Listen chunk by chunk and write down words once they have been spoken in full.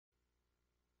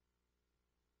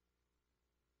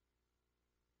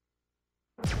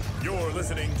You're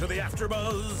listening to the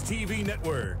AFTERBUZZ TV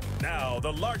Network, now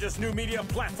the largest new media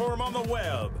platform on the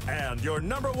web, and your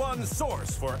 #1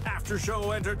 source for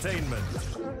after-show entertainment.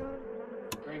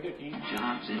 Very good, Ian.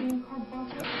 Johnson. From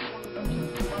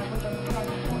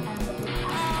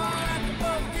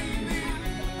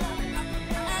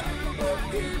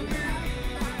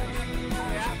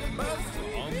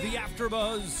the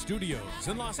AFTERBUZZ Studios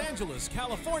in Los Angeles,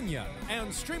 California,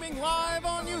 and streaming live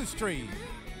on Ustream.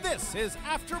 This is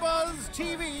AFTERBUZZ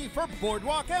TV for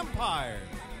Boardwalk Empire.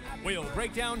 We'll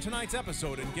break down tonight's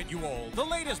episode and get you all the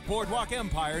latest Boardwalk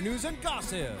Empire news and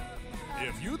gossip.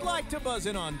 If you'd like to buzz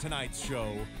in on tonight's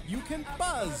show, you can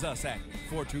buzz us at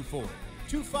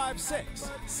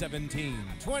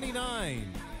 424-256-1729.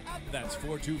 That's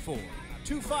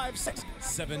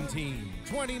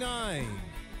 424-256-1729.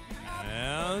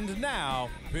 And now,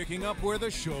 picking up where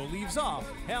the show leaves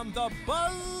off and the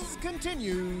buzz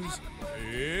continues,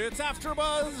 it's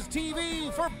AFTERBUZZ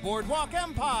TV for Boardwalk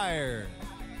Empire.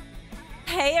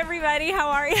 Hey everybody, how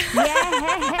are you?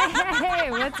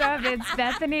 Hey, what's up? It's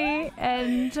Bethany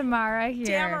and Tamara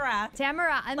here.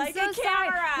 Tamara, I'm like so a sorry.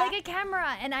 camera. Like a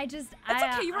camera, and I just. It's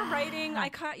okay. You were writing. I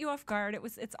caught you off guard.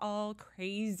 It's all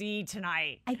crazy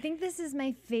tonight. I think this is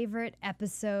my favorite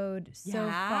episode so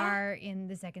far in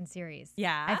the second series.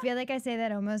 Yeah. I feel like I say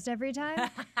that almost every time,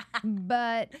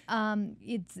 but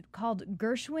it's called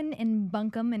Gershwin and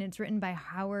Bunkum, and it's written by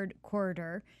Howard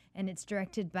Corder. And it's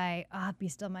directed by Be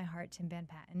Still My Heart, Tim Van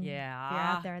Patten. Yeah. If you're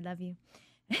out there, I love you.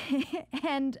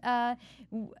 And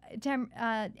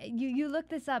you look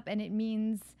this up, and it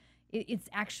means it's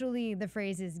actually, the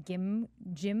phrase is Jim.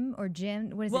 What is it?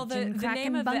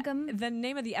 The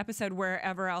name of the episode,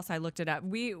 wherever else I looked it up,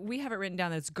 we have it written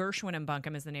down that it's Gershwin and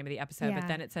Bunkum is the name of the episode, but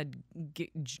then it said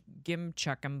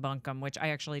Gimchuck and Bunkum, which I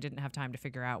actually didn't have time to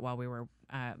figure out while we were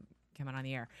coming on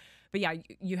the air. But yeah,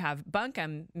 you have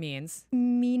Bunkum means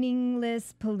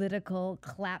meaningless political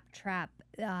claptrap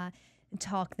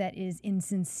talk that is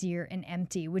insincere and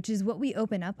empty, which is what we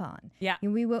open up on. Yeah.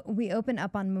 We open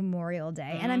up on Memorial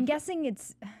Day. And I'm guessing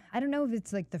I don't know if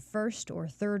it's like the first or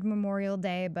third Memorial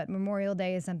Day, but Memorial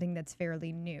Day is something that's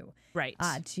fairly new. Right.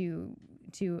 To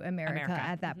America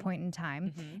at that point in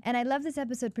time. And I love this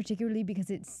episode particularly because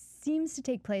it seems to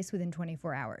take place within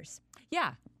 24 hours.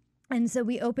 Yeah. And so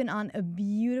we open on a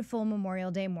beautiful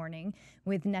Memorial Day morning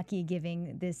with Nucky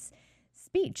giving this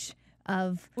speech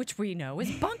of... which we know is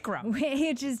bunkrum.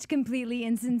 Which is completely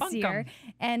insincere.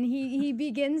 Bunkum. And he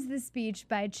begins the speech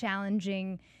by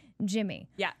challenging Jimmy.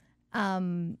 Yeah.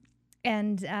 And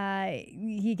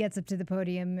he gets up to the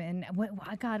podium and,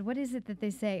 what is it that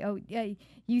they say? Oh,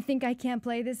 you think I can't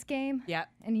play this game? Yeah.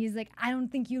 And he's like, I don't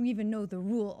think you even know the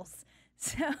rules.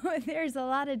 So there's a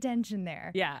lot of tension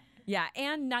there. Yeah. Yeah,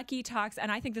 and Nucky talks,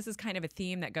 and I think this is kind of a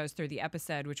theme that goes through the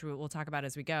episode, which we'll talk about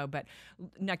as we go, but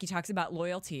Nucky talks about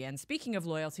loyalty. And speaking of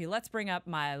loyalty, let's bring up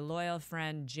my loyal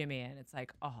friend Jimmy. And it's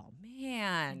like, oh,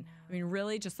 man. I mean,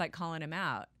 really just like calling him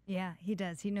out. Yeah, he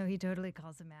does. He totally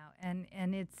calls him out.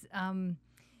 And it's an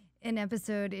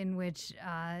episode in which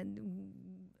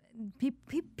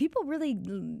people really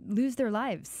lose their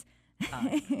lives.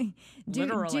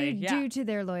 Literally, due to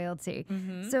their loyalty.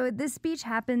 So this speech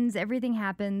happens, everything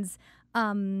happens.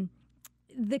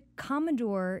 The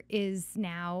Commodore is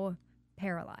now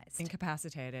paralyzed.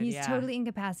 Incapacitated, He's totally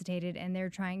incapacitated, and they're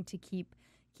trying to keep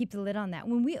the lid on that.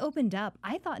 When we opened up,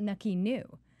 I thought Nucky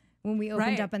knew. When we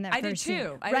opened up in that first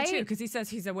scene. I did too, because he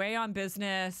says he's away on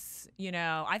business. You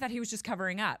know, I thought he was just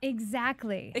covering up.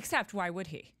 Exactly. Except, why would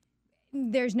he?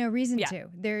 There's no reason to.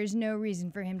 There's no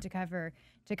reason for him to cover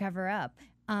up.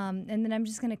 And then I'm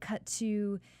just going to cut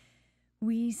to,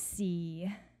 we see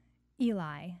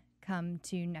Eli come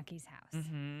to Nucky's house.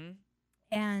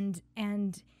 And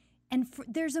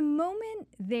there's a moment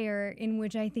there in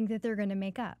which I think that they're going to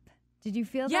make up. Did you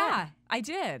feel that? Yeah, I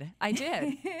did.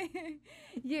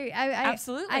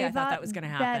 Absolutely. I thought that was going to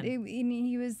happen.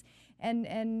 He was,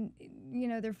 and you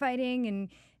know, they're fighting,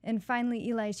 and finally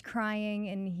Eli's crying,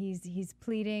 and he's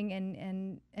pleading,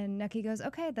 and Nucky goes,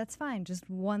 okay, that's fine, just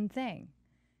one thing.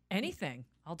 Anything.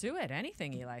 I'll do it.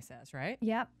 Anything, Eli says, right?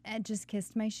 Yep, and just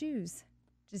kissed my shoes.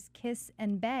 Just kiss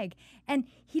and beg. And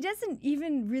he doesn't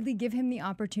even really give him the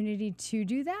opportunity to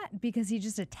do that because he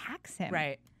just attacks him.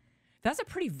 Right. That's a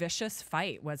pretty vicious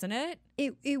fight, wasn't it?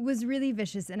 It was really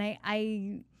vicious, and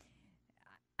I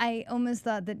almost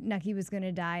thought that Nucky was going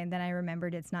to die, and then I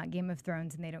remembered it's not Game of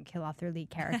Thrones and they don't kill off their lead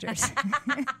characters.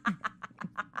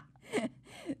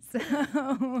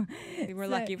 So we're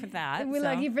lucky for that. We're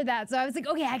lucky for that. So I was like,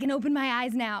 okay, I can open my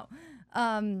eyes now.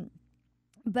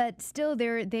 But still,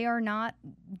 they are not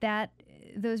that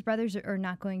those brothers are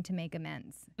not going to make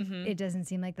amends. It doesn't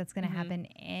seem like that's going to happen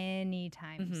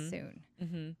anytime soon,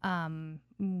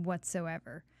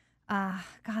 whatsoever.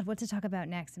 God, what to talk about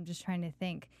next? I'm just trying to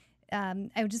think.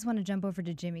 I just want to jump over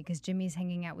to Jimmy because Jimmy's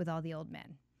hanging out with all the old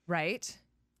men. Right.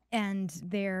 And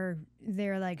they're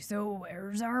like, so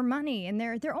where's our money? And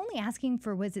they're only asking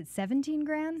for, was it 17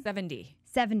 grand?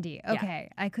 70. Okay.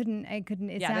 I couldn't.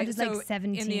 It sounded like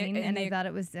 17 and I thought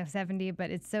it was 70, but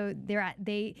it's so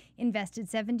they invested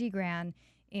 70 grand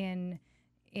in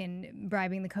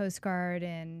bribing the Coast Guard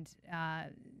and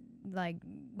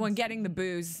getting the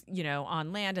booze,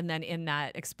 on land, and then in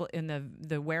that in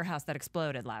the warehouse that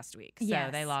exploded last week. So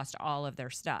they lost all of their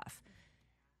stuff.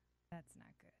 That's not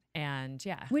good. And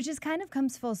which is kind of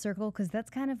comes full circle because that's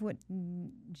kind of what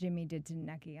Jimmy did to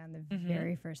Nucky on the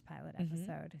very first pilot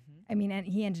episode. I mean, and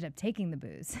he ended up taking the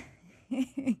booze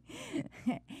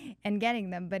and getting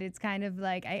them, but it's kind of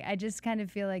like I just kind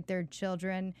of feel like they're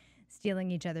children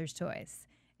stealing each other's toys.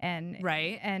 And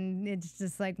it's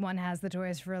just like one has the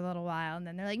toys for a little while, and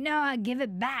then they're like, "No, give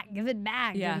it back,"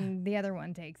 and the other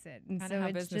one takes it. And kind of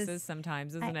how business is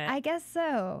sometimes, isn't it? I guess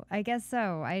so. I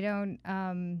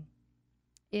don't.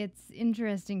 It's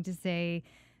interesting to say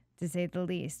the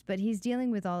least. But he's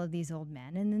dealing with all of these old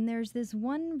men, and then there's this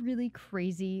one really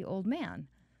crazy old man,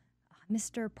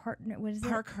 Mr.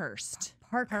 Parkhurst.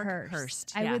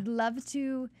 Parkhurst. I would love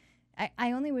to.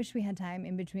 I only wish we had time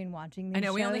in between watching these I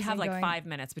know we only shows have and like 5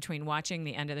 minutes between watching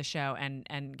the end of the show and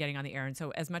getting on the air. And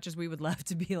so as much as we would love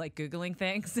to be like Googling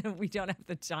things, we don't have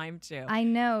the time to. I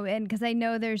know. And because I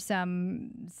know there's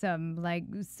some like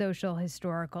social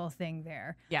historical thing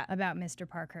there about Mr.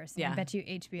 Parkhurst. And I bet you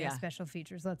HBO special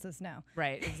features lets us know.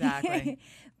 Right, exactly.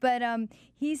 But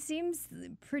he seems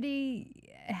pretty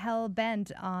hell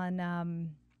bent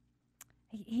on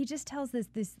he just tells this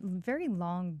very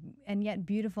long and yet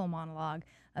beautiful monologue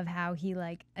of how he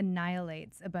like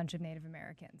annihilates a bunch of Native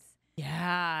Americans.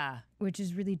 Yeah. Which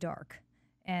is really dark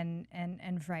and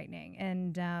frightening.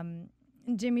 And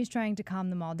Jimmy's trying to calm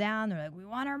them all down. They're like, we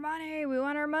want our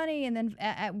money. And then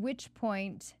at which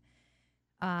point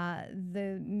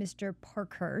the Mr.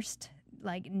 Parkhurst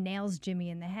like nails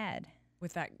Jimmy in the head.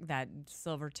 With that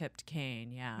silver-tipped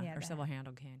cane, or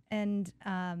silver-handled cane. And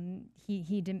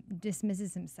he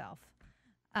dismisses himself,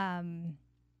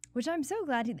 which I'm so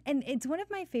glad. And it's one of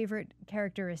my favorite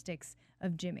characteristics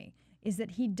of Jimmy is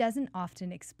that he doesn't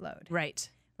often explode. Right.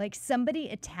 Like somebody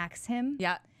attacks him.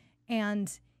 Yeah.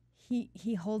 And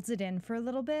he holds it in for a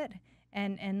little bit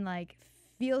and like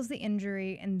feels the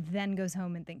injury and then goes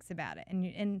home and thinks about it.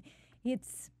 And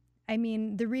it's, I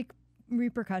mean, the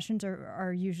repercussions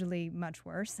are usually much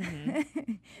worse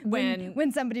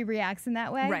when somebody reacts in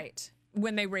that way. Right.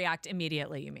 When they react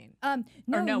immediately, you mean?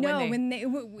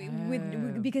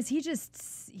 Because he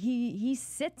just he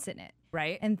sits in it,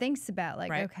 right, and thinks about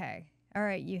like, okay, all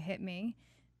right, you hit me,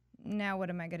 now what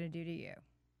am I going to do to you,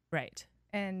 right,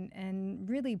 and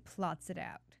really plots it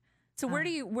out. So where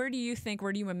do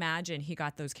you imagine he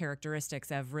got those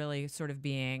characteristics of really sort of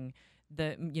being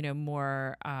the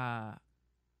more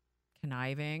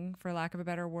conniving, for lack of a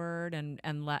better word, and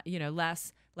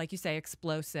less, like you say,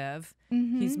 explosive.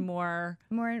 He's more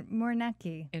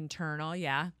Nucky, internal.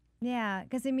 Yeah,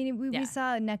 because I mean we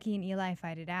saw Nucky and Eli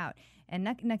fight it out, and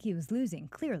Nucky was losing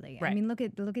clearly. Right. I mean look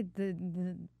at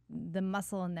the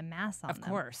muscle and the mass on them. Of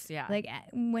course, yeah. Like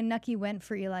when Nucky went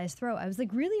for Eli's throat, I was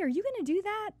like, really, are you going to do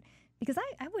that? Because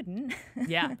I wouldn't.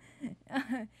 Yeah.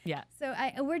 Yeah. So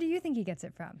where do you think he gets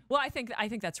it from? Well, I think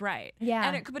that's right.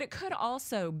 Yeah. But it could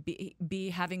also be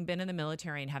having been in the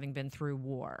military and having been through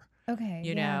war. Okay.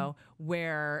 You know,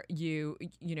 where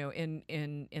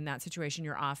in that situation,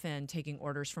 you're often taking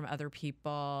orders from other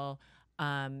people.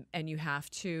 And you have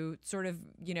to sort of,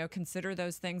 consider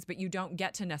those things, but you don't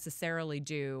get to necessarily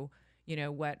do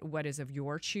what is of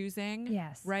your choosing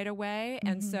right away.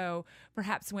 And so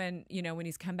perhaps when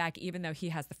he's come back, even though he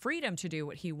has the freedom to do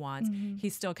what he wants,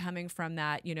 he's still coming from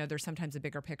that, there's sometimes a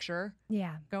bigger picture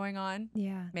going on.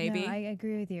 Yeah. Maybe. No, I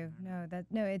agree with you.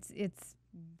 It's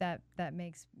that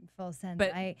makes full sense.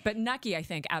 But Nucky, I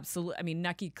think, absolutely. I mean,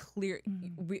 Nucky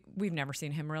we've never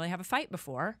seen him really have a fight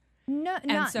before. No,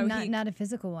 not a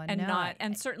physical one.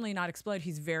 And certainly not explode.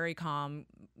 He's very calm,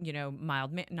 not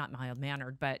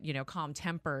mild-mannered, but, calm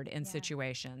tempered in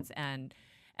situations. And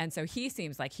so he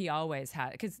seems like he always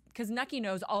had, because Nucky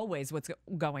knows always what's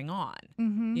going on,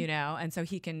 and so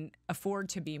he can afford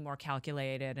to be more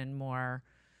calculated and more,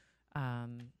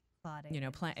 plotting. You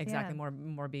know, exactly,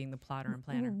 more being the plotter and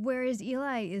planner. Whereas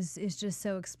Eli is just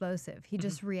so explosive. He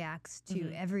just reacts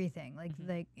to everything.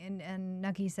 And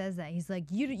Nucky says that. He's like,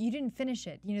 you didn't finish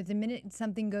it. You know, the minute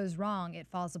something goes wrong, it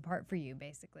falls apart for you,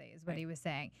 basically, is what he was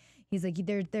saying. He's like,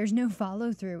 there's no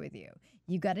follow through with you.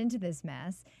 You got into this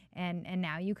mess, and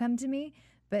now you come to me.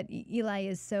 But Eli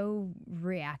is so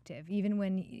reactive. Even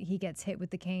when he gets hit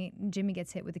with the cane, Jimmy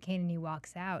gets hit with the cane and he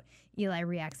walks out, Eli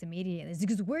reacts immediately. He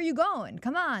goes, where are you going?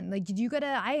 Come on. Like,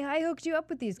 I hooked you up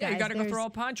with these guys. Yeah, you got to go throw a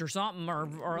punch or something,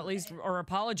 or at least, or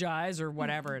apologize or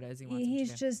whatever it is he wants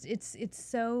to do. It's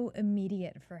so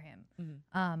immediate for him,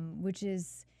 which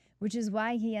is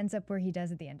why he ends up where he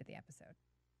does at the end of the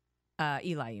episode.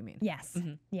 Eli, you mean? Yes.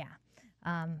 Yeah.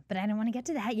 But I don't want to get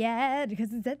to that yet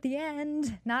because it's at the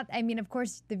end. Of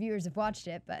course, the viewers have watched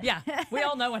it, but yeah, we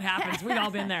all know what happens. We've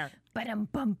all been there.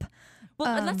 Bump.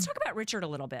 Well, let's talk about Richard a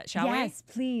little bit, shall we? Yes,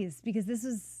 please, because this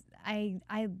is I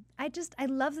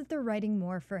love that they're writing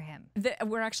more for him.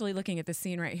 We're actually looking at the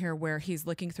scene right here where he's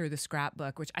looking through the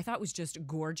scrapbook, which I thought was just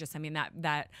gorgeous. I mean,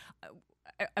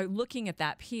 looking at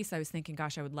that piece, I was thinking,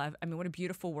 gosh, I would love, what a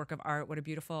beautiful work of art. What a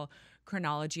beautiful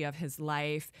chronology of his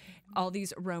life. All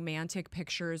these romantic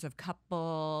pictures of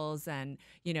couples and,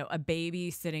 you know, a baby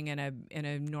sitting in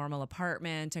a normal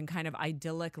apartment and kind of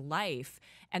idyllic life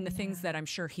and the things that I'm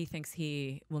sure he thinks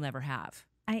he will never have.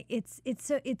 It's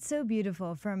so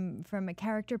beautiful from a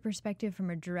character perspective,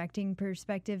 from a directing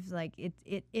perspective. Like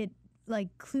it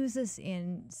like clues us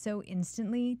in so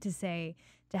instantly to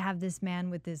have this man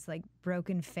with this like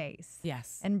broken face,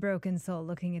 and broken soul,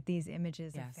 looking at these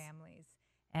images of families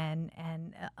and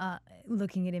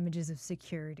looking at images of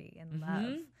security and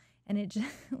love, and it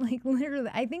just like literally,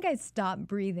 I think I stop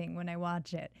breathing when I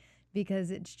watch it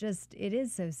because it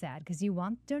is so sad because you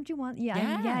want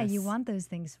you want those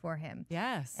things for him,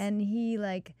 and he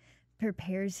like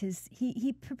prepares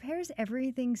he prepares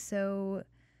everything so.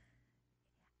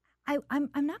 I'm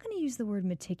not going to use the word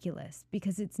meticulous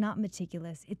because it's not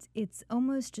meticulous. It's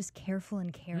almost just careful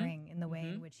and caring in the way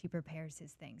in which he prepares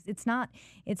his things. It's not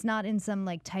in some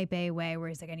like type A way where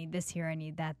he's like, I need this here, I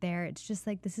need that there. It's just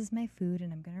like, this is my food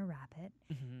and I'm going to wrap it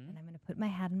and I'm going to put my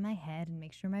hat on my head and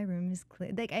make sure my room is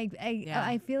clear. Like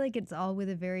I feel like it's all with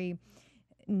a very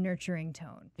nurturing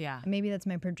tone. Yeah. Maybe that's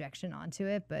my projection onto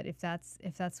it, but if that's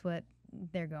what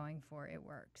they're going for, it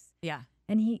works. Yeah.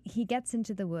 And he gets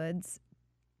into the woods.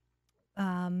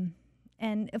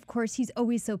 And of course, he's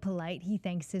always so polite. He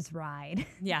thanks his ride.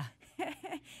 Yeah.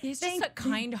 He's just so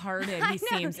kind-hearted, he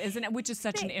seems, isn't it? Which is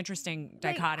such an interesting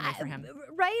dichotomy for him.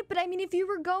 Right? But I mean, if you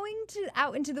were going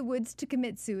out into the woods to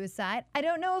commit suicide, I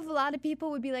don't know if a lot of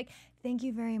people would be like, thank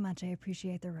you very much. I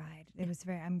appreciate the ride.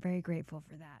 I'm very grateful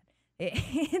for that.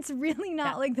 It's really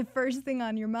not like the first thing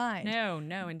on your mind.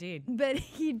 No, indeed. But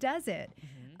he does it.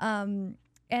 And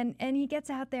he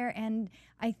gets out there, and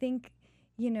I think,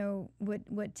 you know,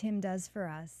 what Tim does for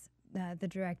us, the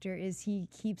director, is he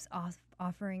keeps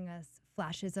offering us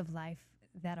flashes of life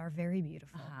that are very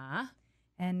beautiful.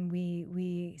 And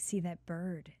we see that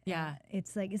bird. Yeah.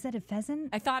 It's like, is that a pheasant?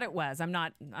 I thought it was. I'm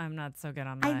not so good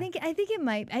on that. I think it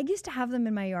might. I used to have them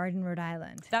in my yard in Rhode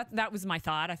Island. That was my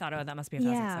thought. I thought, oh, that must be a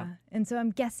pheasant. Yeah. And so I'm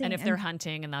guessing. And if they're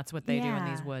hunting and that's what they do in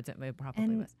these woods, it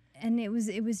probably was. And it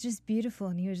was just beautiful,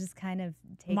 and he was just kind of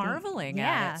marveling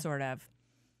at it, sort of.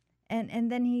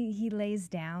 And then he lays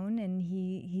down and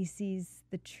he sees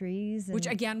the trees. And which,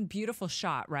 again, beautiful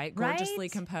shot, right? Gorgeously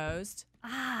composed.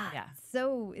 Yeah.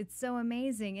 So it's so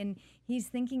amazing. And he's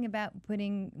thinking about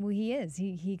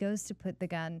he goes to put the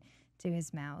gun to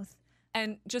his mouth.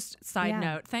 And just side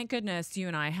note, thank goodness you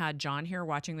and I had John here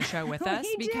watching the show with us,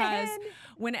 because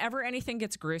whenever anything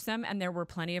gets gruesome, and there were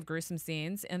plenty of gruesome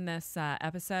scenes in this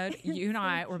episode, you and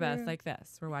I were both like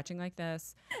this. We're watching like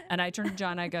this. And I turned to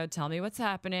John, I go, tell me what's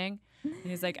happening. And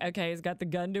he's like, okay, he's got the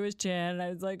gun to his chin. And I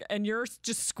was like, and you're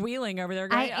just squealing over there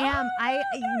going, I am.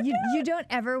 You don't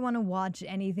ever want to watch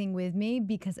anything with me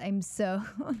because I'm so,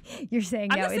 you're saying,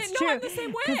 no, it's true. I'm the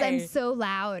same way. Because I'm so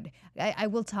loud. I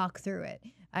will talk through it.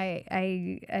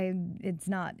 It's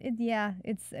not.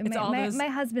 My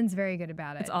husband's very good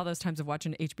about it. It's all those times of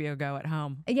watching HBO Go at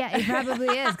home. Yeah, it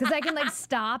probably is, because I can like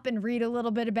stop and read a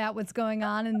little bit about what's going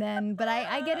on, and then, but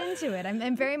I get into it.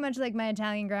 I'm very much like my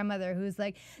Italian grandmother, who's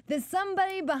like, there's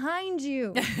somebody behind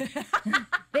you.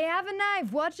 They have a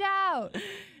knife. Watch out.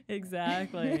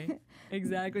 Exactly.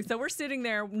 Exactly. So we're sitting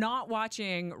there not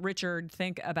watching Richard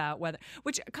think about whether,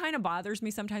 which kind of bothers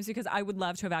me sometimes, because I would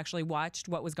love to have actually watched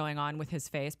what was going on with his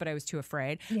face, but I was too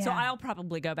afraid. Yeah. So I'll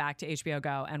probably go back to HBO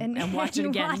Go and watch it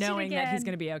again, knowing that he's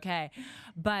going to be okay.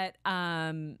 But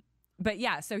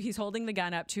yeah, so he's holding the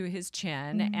gun up to his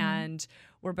chin, and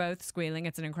We're both squealing.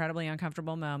 It's an incredibly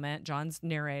uncomfortable moment. John's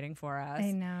narrating for us.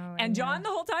 I know. And John the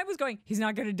whole time was going, he's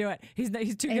not going to do it. He's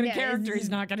too good a character. He's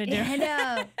not going to do it. I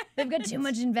know. They've got too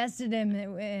much invested in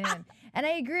him. And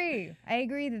I agree. I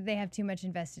agree that they have too much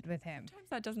invested with him. Sometimes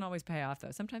that doesn't always pay off,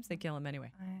 though. Sometimes they kill him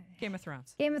anyway. Game of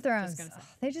Thrones. Game of Thrones.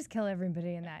 They just kill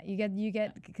everybody in that. You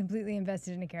get completely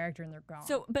invested in a character and they're gone.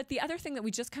 So, but the other thing that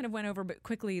we just kind of went over but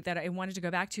quickly that I wanted to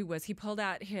go back to was he pulled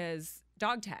out his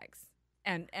dog tags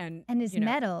and his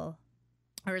medal.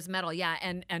 Or his medal, yeah,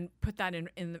 and put that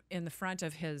in the front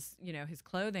of his his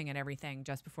clothing and everything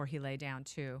just before he lay down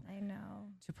to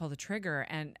pull the trigger.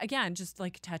 And again, just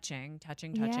like touching,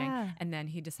 Yeah. and then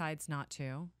he decides not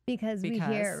to because we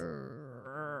hear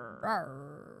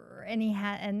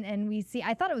and we see.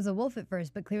 I thought it was a wolf at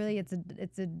first, but clearly it's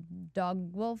a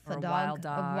dog wolf, a wild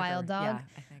dog, yeah,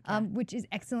 I think, which is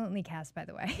excellently cast, by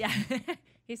the way. Yeah.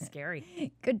 He's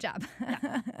scary. Good job.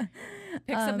 Yeah.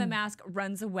 Picks up the mask,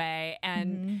 runs away,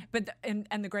 and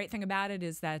the great thing about it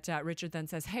is that Richard then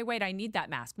says, "Hey, wait, I need that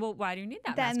mask." Well, why do you need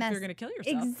that mask if you're going to kill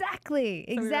yourself? Exactly.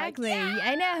 So exactly. Like, yeah!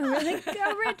 I know. We're like,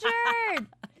 go, Richard.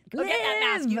 Go get that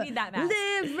mask. You need that mask.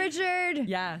 Live, Richard.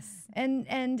 Yes. And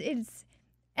it's.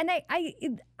 And I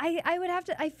would have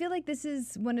to. I feel like this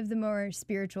is one of the more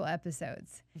spiritual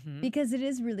episodes because it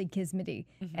is really kismety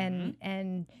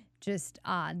and just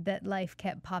odd that life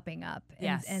kept popping up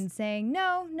and saying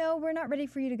no, we're not ready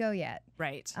for you to go yet.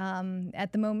 Right.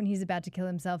 At the moment he's about to kill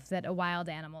himself, that a wild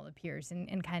animal appears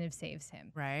and kind of saves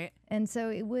him. Right. And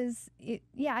so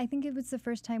I think it was the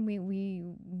first time we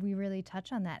really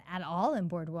touch on that at all in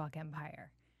Boardwalk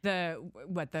Empire. The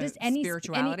just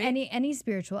spirituality? Any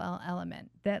spiritual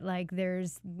element that like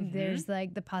there's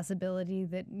like the possibility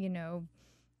that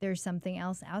there's something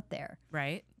else out there.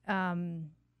 Right. I'm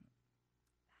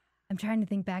trying to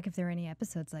think back if there are any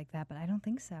episodes like that, but I don't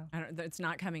think so. It's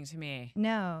not coming to me.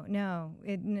 No.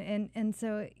 And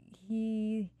so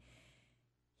he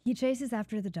chases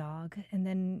after the dog, and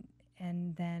then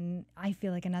I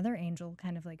feel like another angel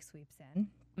kind of like sweeps in.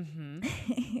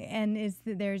 And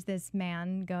there's this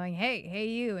man going, hey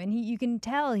you, and you can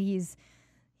tell he's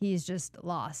just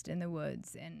lost in the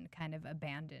woods and kind of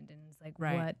abandoned, and it's like,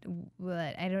 what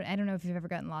I don't know if you've ever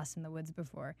gotten lost in the woods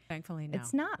before. Thankfully, no.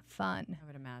 It's not fun. I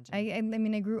would imagine. I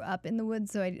mean, I grew up in the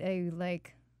woods, so I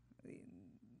like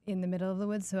in the middle of the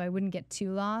woods, so I wouldn't get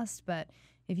too lost, but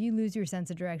if you lose your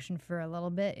sense of direction for a little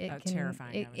bit, it can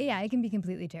terrifying. It can be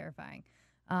completely terrifying.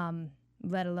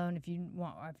 Let alone if you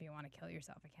want to kill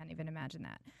yourself. I can't even imagine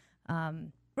that.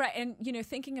 Right, and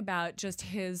thinking about just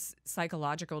his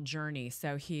psychological journey.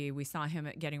 So we saw him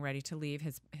getting ready to leave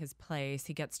his place.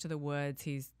 He gets to the woods.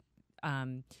 He's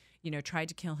tried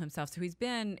to kill himself. So he's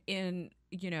been in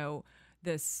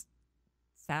this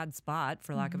sad spot,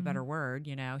 for lack of a better word.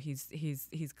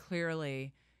 He's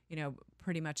clearly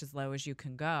pretty much as low as you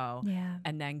can go. Yeah,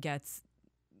 and then gets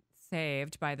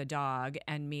saved by the dog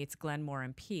and meets Glenmore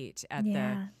and Pete at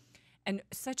and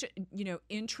such a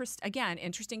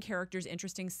interesting characters,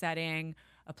 interesting setting,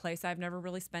 a place I've never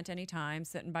really spent any time,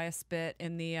 sitting by a spit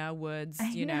in the woods,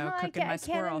 cooking my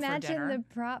squirrel for dinner. I can't imagine the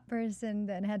prop person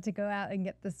that had to go out and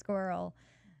get the squirrel.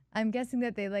 I'm guessing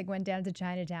that they went down to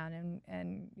Chinatown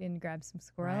and grabbed some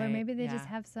squirrel, or maybe they just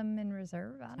have some in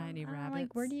reserve. Tiny rabbits.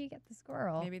 Like, where do you get the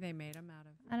squirrel? Maybe they made them out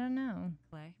of. I don't know.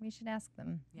 Clay. We should ask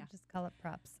them. Yeah. We'll just call it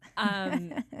props.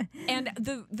 And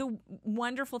the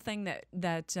wonderful thing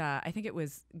that I think it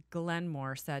was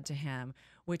Glenmore said to him,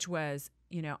 which was,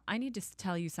 I need to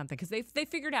tell you something, because they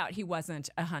figured out he wasn't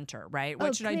a hunter, right?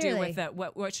 What should I do with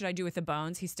what should I do with the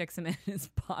bones? He sticks them in his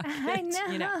pocket. I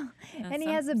know. And he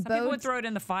has a bow. Some people would throw it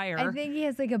in the fire. I think he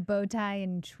has like a bow tie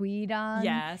and tweed on.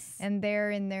 Yes. And they're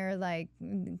in there like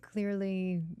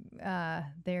clearly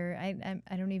they're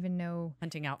I don't even know,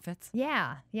 hunting outfits.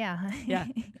 Yeah.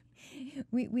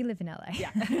 We live in LA.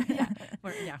 Yeah.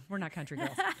 We're not country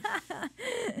girls.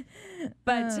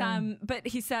 But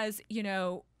he says,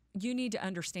 you need to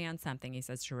understand something, he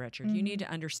says to Richard. You need to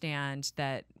understand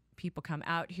that people come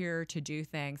out here to do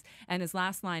things. And his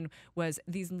last line was,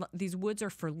 these woods are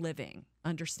for living.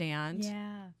 Understand?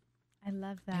 Yeah. I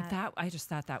love that. I just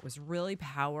thought that was really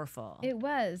powerful. It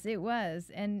was. And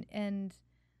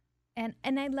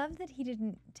I love that he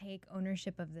didn't take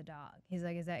ownership of the dog. He's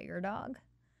like, "Is that your dog?"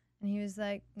 And he was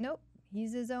like, "Nope,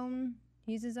 he's his own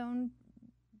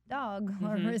dog,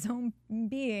 or his own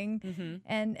being."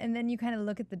 And then you kind of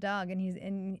look at the dog,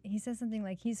 and he says something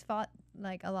like, he's fought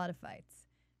like a lot of fights,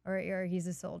 or he's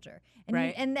a soldier.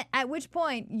 And at which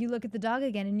point you look at the dog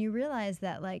again and you realize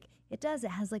that like it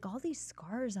has like all these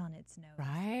scars on its nose,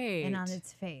 right, and on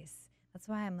its face. That's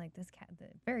why I'm like, this cat,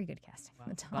 very good casting.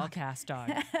 Well cast dog.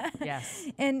 Yes.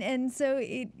 And so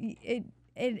it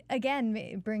it again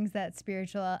it brings that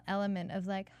spiritual element of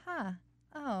like,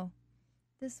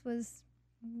 this was,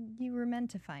 you were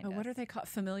meant to find us. What are they called?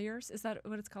 Familiars? Is that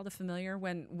what it's called? A familiar?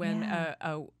 When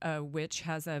a witch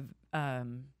has a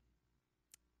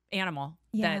animal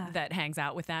that hangs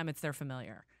out with them, it's their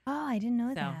familiar. Oh, I didn't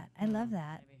know that. I love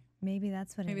that. Maybe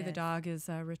that's what it is. Maybe the dog is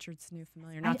Richard's new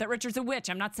familiar. Not that Richard's a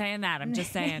witch. I'm not saying that. I'm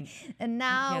just saying. And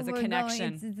now he has a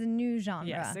connection. It's a new genre.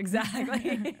 Yes,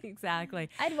 exactly. Exactly.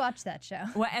 I'd watch that show.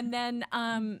 Well, and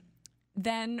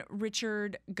then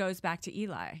Richard goes back to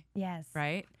Eli. Yes.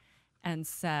 Right? And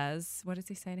says, what does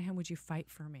he say to him? Would you fight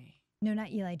for me? No,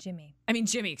 not Eli, Jimmy. I mean,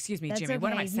 Jimmy, excuse me, That's Jimmy. okay.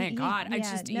 What am I saying?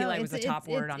 Eli was the top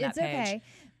word on that page. Okay,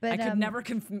 but I could never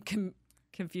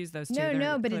confuse those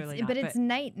two. But it's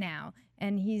night now.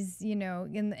 And he's,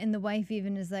 and the wife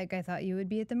even is like, I thought you would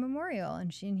be at the memorial.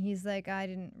 And he's like, I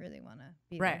didn't really want to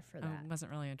be there for that. I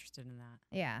wasn't really interested in that.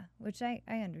 Yeah, which I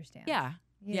understand. Yeah,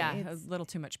 a little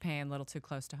too much pain, a little too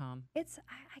close to home. I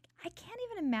can't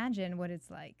even imagine what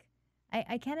it's like.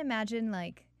 I can't imagine,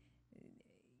 like,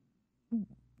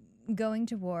 going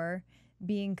to war,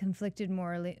 being conflicted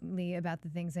morally about the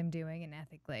things I'm doing and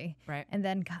ethically. Right. And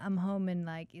then come home and,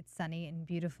 like, it's sunny and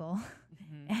beautiful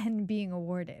and being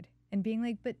awarded. And being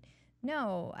like, but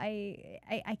no,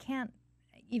 I can't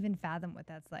even fathom what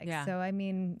that's like. Yeah. So, I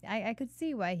mean, I could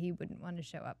see why he wouldn't want to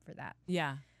show up for that.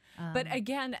 Yeah. But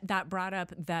again, that brought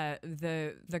up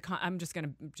I'm just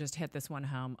going to hit this one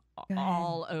home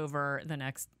all over the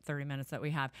next 30 minutes that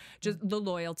we have. Just the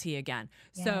loyalty again.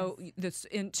 Yes. So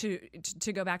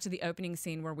to go back to the opening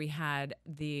scene where we had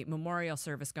the memorial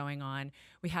service going on,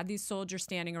 we had these soldiers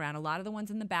standing around. A lot of the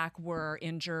ones in the back were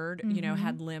injured,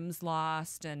 had limbs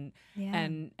lost and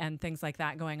things like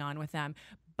that going on with them.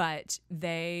 But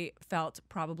they felt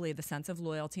probably the sense of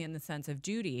loyalty and the sense of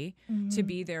duty to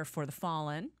be there for the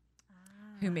fallen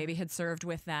who maybe had served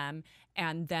with them.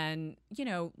 And then,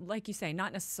 like you say,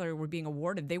 not necessarily were being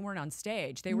awarded. They weren't on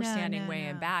stage. They were standing way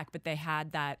in back, but they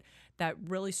had that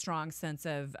really strong sense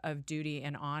of duty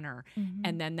and honor.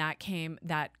 And then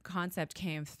that concept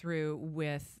came through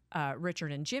with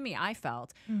Richard and Jimmy, I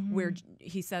felt, where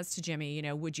he says to Jimmy,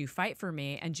 would you fight for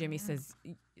me? And Jimmy says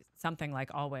something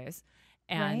like always.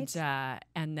 And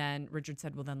then Richard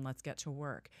said, well, then let's get to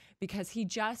work, because he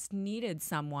just needed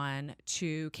someone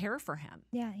to care for him.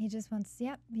 Yeah, he just wants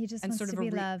to be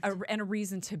loved. And a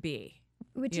reason to be.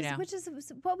 Which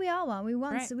is what we all want. We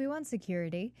want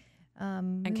security.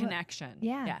 And connection.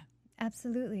 Yeah,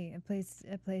 absolutely. A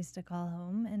place to call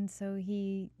home. And so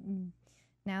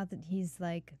now that he's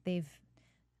like, they've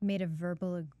made a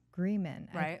verbal agreement,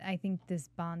 right. I think this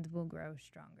bond will grow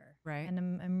stronger. Right.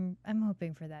 And I'm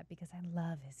hoping for that, because I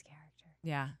love his character.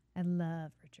 Yeah. I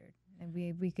love Richard. And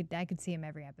I could see him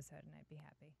every episode and I'd be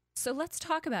happy. So let's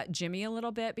talk about Jimmy a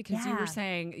little bit, because you were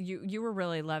saying you were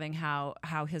really loving how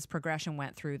his progression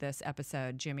went through this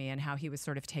episode, Jimmy, and how he was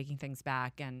sort of taking things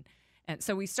back, and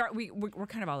so we're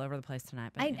kind of all over the place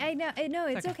tonight. But I know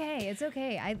it's okay. It's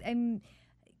okay.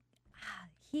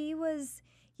 He was,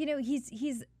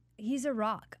 he's a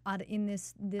rock in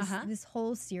this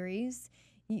whole series.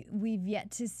 We've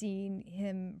yet to see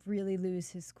him really lose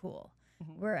his cool.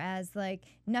 Whereas, like,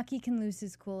 Nucky can lose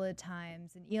his cool at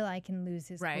times, and Eli can lose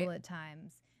his cool at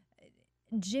times.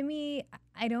 Jimmy,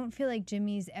 I don't feel like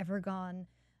Jimmy's ever gone,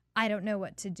 I don't know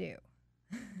what to do.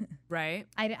 Right.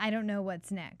 I don't know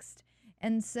what's next.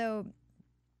 And so,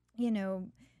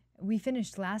 we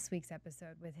finished last week's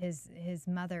episode with his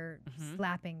mother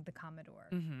slapping the Commodore.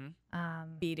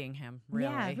 Beating him,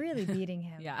 really. Yeah, really beating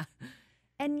him. Yeah.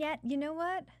 And yet, you know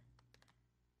what?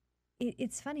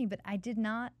 It's funny, but I did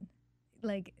not,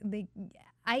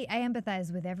 I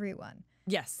empathize with everyone.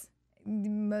 Yes.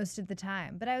 Most of the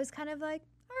time. But I was kind of like,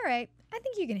 all right, I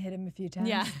think you can hit him a few times.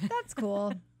 Yeah. That's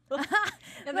cool.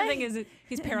 And the thing is,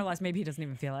 he's paralyzed. Maybe he doesn't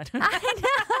even feel it. I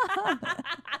know.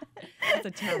 That's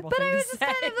a terrible thing to say. But I was just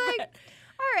kind of like,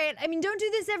 all right, I mean, don't do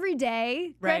this every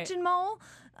day, Gretchen Mole.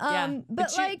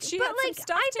 But she had some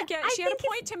stuff to get. She had a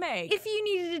point to make. If you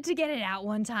needed to get it out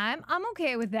one time, I'm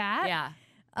okay with that. Yeah.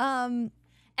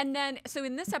 And then, so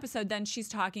in this episode, then she's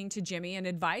talking to Jimmy and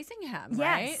advising him,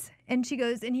 right? Yes. And he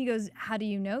goes, how do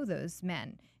you know those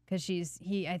men? Because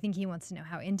I think he wants to know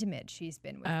how intimate she's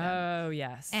been with them. Oh,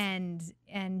 yes. And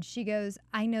she goes,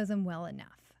 I know them well enough.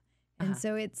 And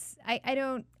so it's, I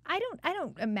don't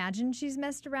imagine she's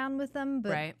messed around with them,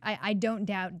 but I don't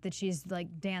doubt that she's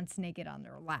like danced naked on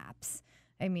their laps.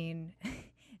 I mean,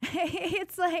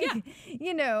 it's like,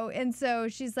 and so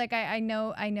she's like, I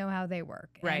know how they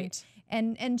work. Right.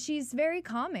 And she's very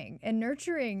calming and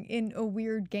nurturing in a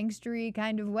weird gangstery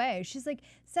kind of way. She's like,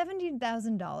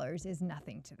 $70,000 is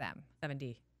nothing to them.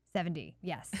 70.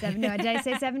 Yes. No, did I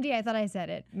say 70? I thought I said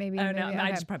it. Maybe. Oh, no. Okay.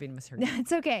 I just probably misheard you.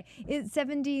 It's okay. It's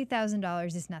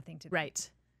 $70,000 is nothing to them.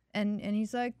 Right. And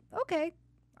he's like, okay,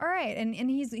 all right. And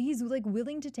he's like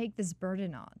willing to take this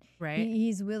burden on. Right.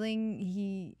 He's willing.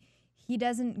 He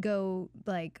doesn't go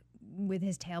like with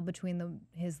his tail between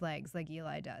his legs like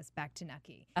Eli does back to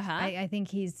Nucky. I think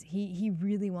he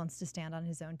really wants to stand on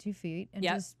his own 2 feet and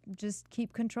just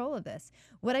keep control of this.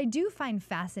 What I do find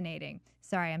fascinating,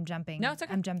 sorry, I'm jumping. No, it's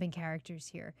okay. I'm jumping characters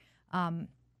here.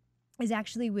 Is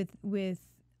actually with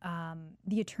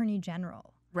the Attorney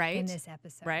General in this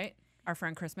episode. Right. Our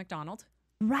friend Chris McDonald.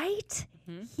 Right?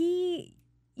 Mm-hmm.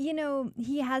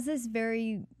 He has this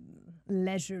very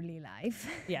leisurely life.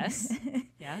 Yes.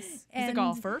 Yes. He's a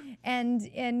golfer. And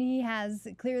he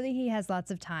has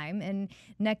lots of time. And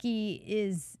Nucky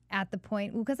is at the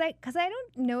point, because I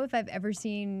don't know if I've ever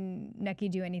seen Nucky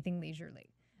do anything leisurely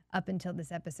up until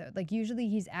this episode. Like usually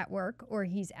he's at work or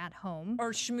he's at home.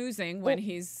 Or schmoozing when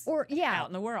he's out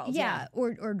in the world. Yeah.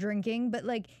 Or drinking. But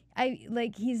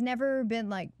he's never been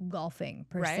like golfing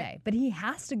per se. But he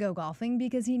has to go golfing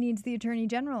because he needs the Attorney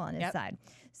General on his side.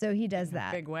 So he does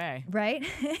that. Big way. Right?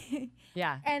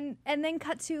 Yeah. And then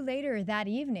cut to later that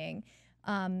evening,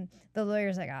 the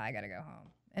lawyer's like, oh, I gotta go home.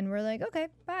 And we're like, okay,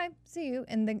 bye, see you.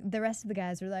 And the rest of the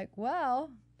guys are like, well,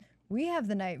 we have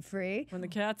the night free. When the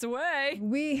cat's away.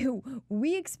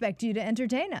 We expect you to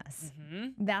entertain us.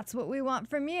 Mm-hmm. That's what we want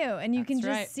from you. And you can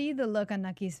just see the look on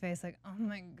Nucky's face like, oh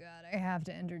my God, I have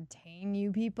to entertain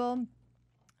you people.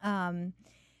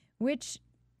 Which,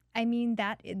 I mean,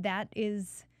 that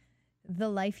is the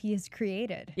life he has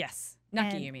created. Yes.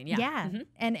 Nucky, you mean. Yeah. Yeah.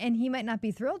 Mm-hmm. And he might not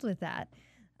be thrilled with that.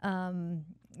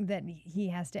 That he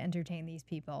has to entertain these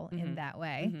people in that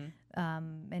way,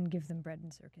 and give them bread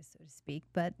and circus, so to speak.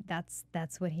 But that's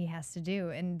what he has to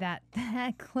do. And that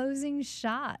closing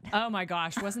shot. Oh my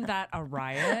gosh, wasn't that a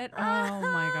riot? Oh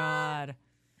my God.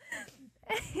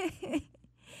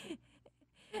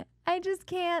 I just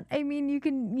can't. I mean,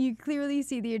 you clearly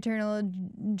see the Eternal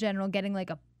General getting like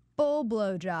a full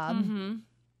blowjob. Mm-hmm.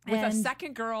 With a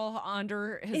second girl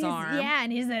under his arm. Yeah,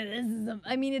 and he's like, this is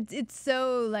I mean, it's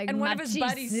so like and one of his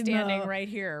buddies standing right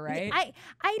here, right?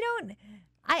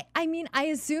 I mean, I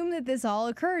assume that this all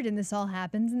occurred and this all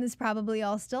happens and this probably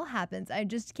all still happens. I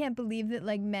just can't believe that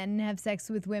like men have sex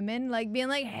with women, like being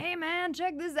like, hey man,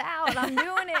 check this out. I'm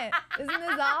doing it. Isn't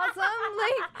this awesome?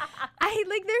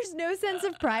 There's no sense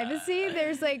of privacy.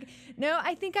 There's like, no,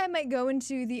 I think I might go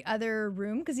into the other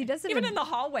room because he doesn't even in the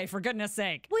hallway, for goodness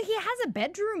sake. Well, he has a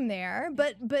bedroom there,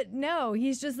 but no,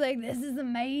 he's just like, this is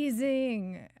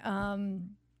amazing. And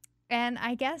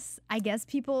I guess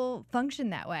people function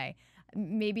that way.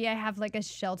 Maybe I have like a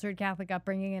sheltered Catholic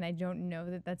upbringing and I don't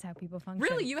know that that's how people function.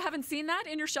 Really? You haven't seen that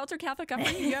in your sheltered Catholic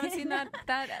upbringing? You haven't seen that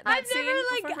I've scene never,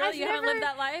 before? Really? You haven't lived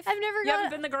that life? I've never You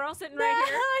haven't been the girl sitting right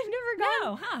here?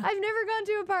 I've never gone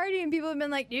to a party and people have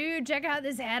been like, dude, check out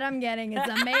this hat I'm getting. It's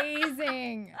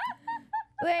amazing.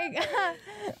 I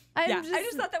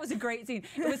just thought that was a great scene.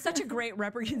 It was such a great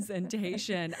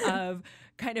representation of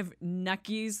kind of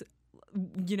Nucky's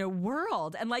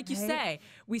world. And like you say,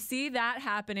 we see that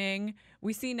happening.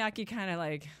 We see Nucky kind of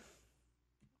like,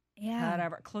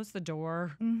 whatever, close the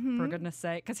door, for goodness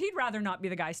sake. Because he'd rather not be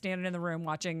the guy standing in the room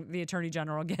watching the Attorney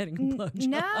General getting a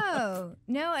blowjob.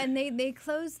 No. And they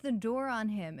close the door on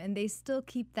him and they still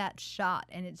keep that shot.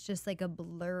 And it's just like a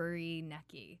blurry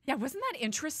Nucky. Yeah, wasn't that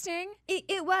interesting?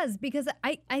 It was, because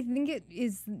I think it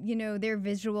is, their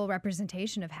visual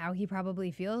representation of how he probably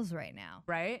feels right now.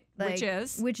 Right.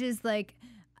 Which is like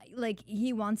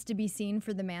he wants to be seen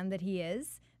for the man that he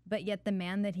is. But yet the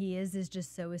man that he is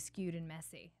just so askewed and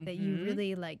messy that you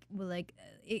really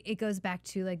it goes back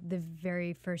to like the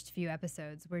very first few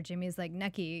episodes where Jimmy's like,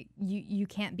 Nucky, you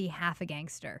can't be half a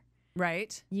gangster.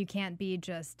 Right. You can't be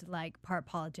just like part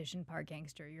politician, part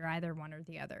gangster. You're either one or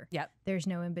the other. Yep. There's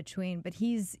no in between. But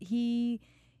he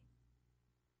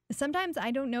sometimes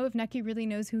I don't know if Nucky really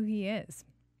knows who he is.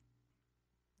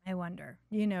 I wonder,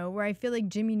 where I feel like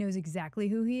Jimmy knows exactly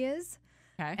who he is.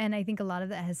 Okay. And I think a lot of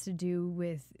that has to do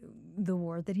with the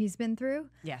war that he's been through.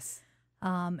 Yes.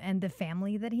 And the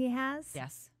family that he has.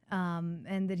 Yes.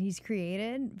 And that he's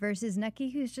created versus Nucky,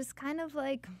 who's just kind of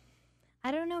like,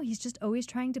 I don't know, he's just always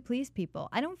trying to please people.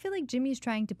 I don't feel like Jimmy's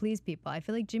trying to please people. I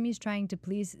feel like Jimmy's trying to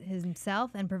please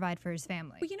himself and provide for his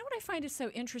family. Well, you know what I find is so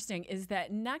interesting is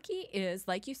that Nucky is,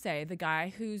 like you say, the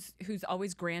guy who's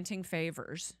always granting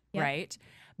favors, right?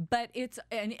 But it's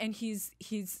and he's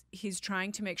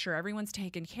trying to make sure everyone's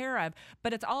taken care of,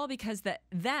 but it's all because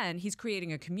then he's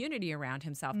creating a community around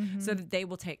himself so that they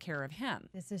will take care of him.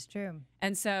 This is true.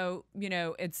 And so,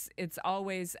 it's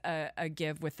always a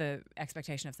give with the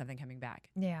expectation of something coming back.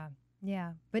 Yeah.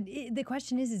 Yeah. But the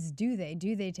question is do they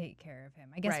take care of him?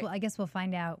 I guess we'll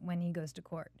find out when he goes to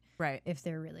court. Right. If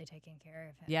they're really taking care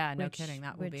of him. Yeah, no kidding.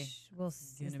 That will be.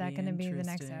 Is that going to be the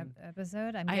next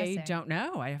episode? I'm guessing. I don't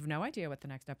know. I have no idea what the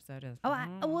next episode is.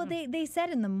 Well, they said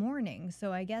in the morning,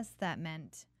 so I guess that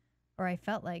meant, or I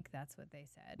felt like that's what they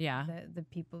said. Yeah. The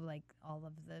people, like all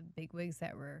of the bigwigs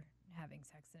that were having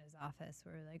sex in his office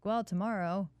were like, well,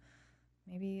 tomorrow.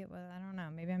 Maybe, I don't know.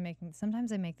 Maybe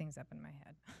sometimes I make things up in my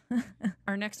head.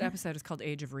 Our next episode is called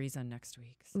Age of Reason next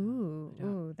week. So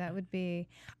ooh, that would be,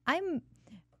 of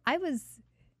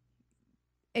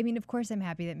course I'm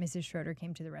happy that Mrs. Schroeder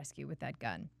came to the rescue with that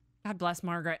gun. God bless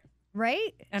Margaret.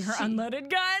 Right? And her unloaded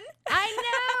gun. I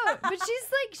know. But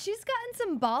she's gotten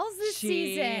some balls this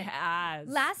season. She has.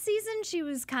 Last season, she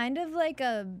was kind of like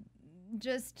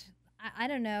I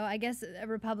don't know. I guess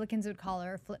Republicans would call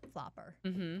her a flip-flopper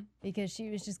because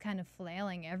she was just kind of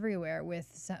flailing everywhere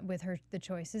with the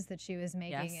choices that she was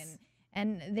making,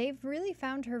 and they've really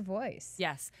found her voice.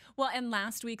 Yes. Well, and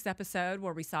last week's episode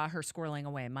where we saw her squirreling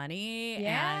away money,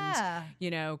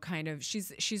 and kind of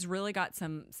she's really got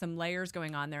some layers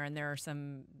going on there, and there are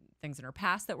some things in her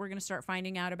past that we're going to start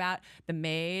finding out about. The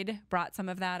maid brought some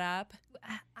of that up.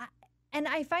 And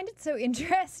I find it so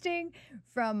interesting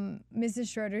from Mrs.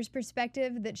 Schroeder's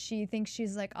perspective that she thinks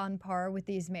she's like on par with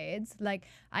these maids. Like,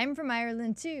 I'm from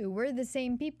Ireland too. We're the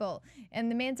same people. And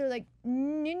the maids are like,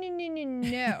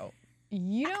 no.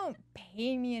 You don't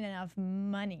pay me enough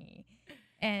money.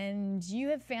 And you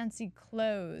have fancy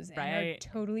clothes and are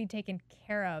totally taken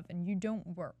care of, and you don't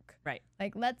work. Right.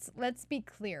 Like, let's be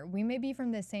clear. We may be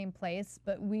from the same place,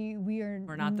 but we're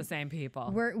not the same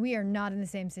people. We are not in the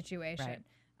same situation. Right.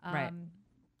 Right.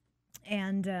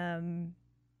 And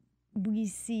we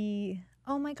see,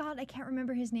 oh my God, I can't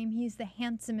remember his name. He's the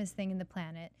handsomest thing in the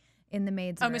planet in the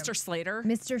maid's room. Mr. Slater.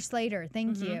 Mr. Slater,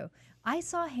 thank you. I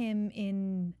saw him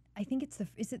in, I think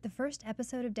is it the first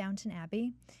episode of Downton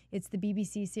Abbey? It's the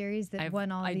BBC series that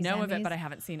won all these Emmys. I know of it, but I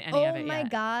haven't seen any of it yet. Oh my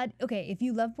God. Okay, if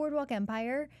you love Boardwalk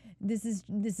Empire, this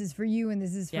is for you, and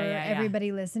this is for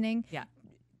everybody listening. Yeah.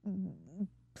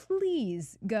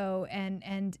 Please go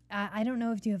and I don't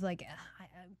know if you have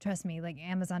trust me, like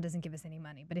Amazon doesn't give us any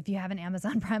money, but if you have an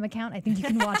Amazon Prime account, I think you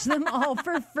can watch them all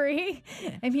for free.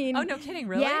 I mean, oh no kidding,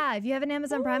 really? Yeah, if you have an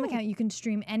Amazon Prime account, you can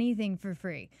stream anything for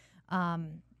free. I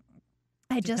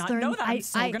just learned. Know that. I'm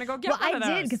so gonna go get one of those.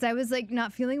 I did because I was like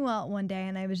not feeling well one day,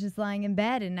 and I was just lying in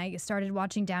bed, and I started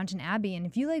watching Downton Abbey. And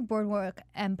if you like Boardwalk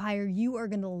Empire, you are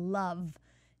gonna love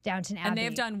Downton Abbey. And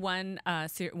they've done one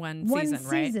season, right? One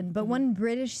season, but one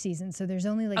British season. So there's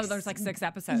only like there's like 6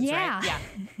 episodes, yeah. right?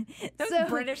 Yeah. Those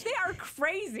British, they are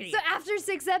crazy. So after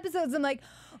 6 episodes, I'm like,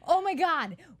 oh my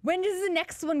God, when does the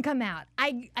next one come out?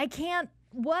 I can't.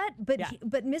 What?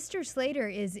 But Mr. Slater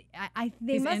is.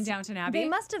 He's in Downton Abbey. They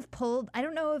must have pulled. I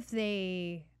don't know if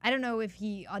he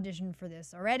auditioned for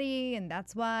this already, and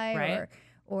that's why,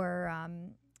 or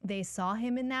they saw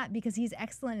him in that because he's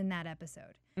excellent in that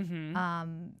episode.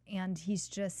 And he's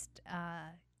just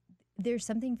there's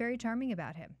something very charming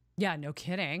about him. Yeah, no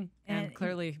kidding. And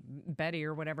clearly Betty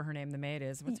or whatever her name the maid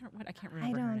is. What's her? What? I can't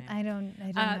remember her name. I don't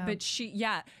know. But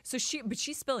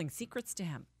she's spilling secrets to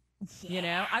him. Yeah. You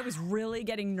know, I was really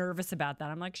getting nervous about that.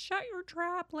 I'm like, shut your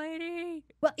trap, lady.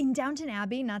 Well, in Downton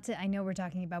Abbey, I know we're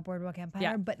talking about Boardwalk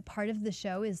Empire, but part of the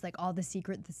show is like all the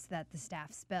secrets that the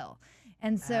staff spill.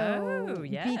 And so,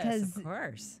 because of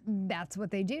course, that's what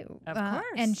they do. Of course.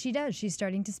 And she does. She's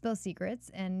starting to spill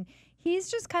secrets, and he's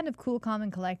just kind of cool, calm,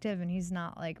 and collective, and he's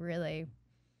not like really.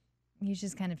 He's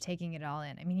just kind of taking it all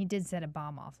in. I mean, he did set a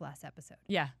bomb off last episode.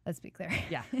 Yeah. Let's be clear.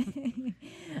 Yeah.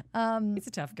 He's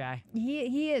a tough guy.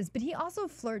 He is, but he also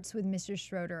flirts with Mr.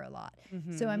 Schroeder a lot.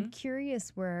 So I'm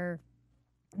curious where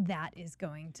that is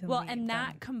going to lead and that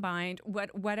them. Combined,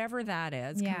 whatever that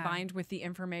is, combined with the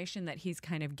information that he's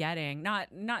kind of getting, not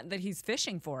that he's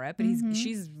fishing for it, but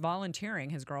she's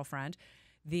volunteering, his girlfriend,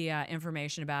 the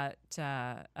information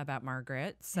about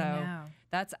Margaret. So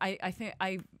that's I think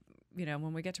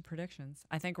when we get to predictions,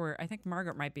 I think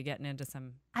Margaret might be getting into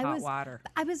some hot water.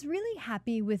 I was really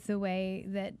happy with the way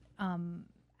that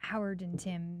Howard and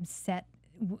Tim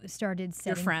started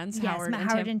setting. Your friends, yes,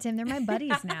 Howard and Tim. They're my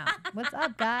buddies now. What's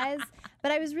up, guys?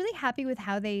 But I was really happy with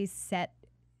how they set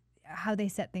how they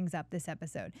set things up this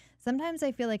episode. Sometimes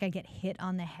I feel like I get hit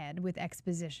on the head with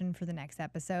exposition for the next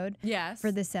episode. Yes.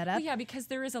 For the setup. Well, yeah, because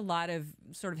there is a lot of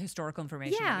sort of historical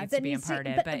information that needs that to be needs to-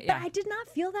 imparted. but yeah. I did not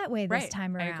feel that way this Right.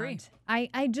 time around. I agree.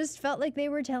 I just felt like they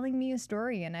were telling me a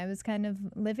story, and I was kind of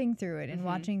living through it and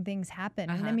watching things happen.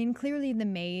 And I mean, clearly the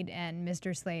maid and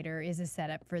Mr. Slater is a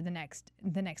setup for the next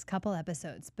couple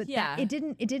episodes, but it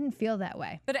didn't feel that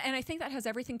way. And I think that has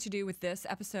everything to do with this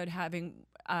episode having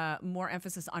more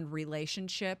emphasis on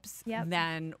relationships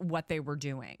than what they were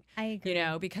doing. I agree. You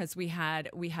know, because we had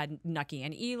Nucky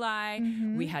and Eli,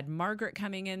 we had Margaret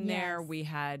coming in there, we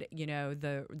had, you know,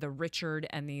 the Richard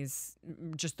and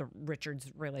just the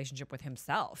Richard's relationship with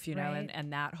himself, you know,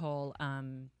 and that whole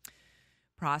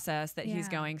process that he's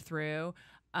going through.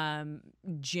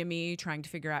 Jimmy trying to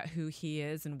figure out who he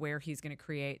is and where he's going to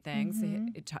create things,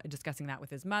 discussing that with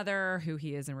his mother, who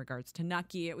he is in regards to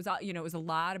Nucky. It was all, you know, it was a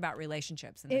lot about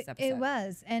relationships in this episode. It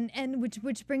was, and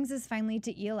which brings us finally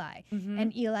to Eli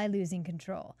and Eli losing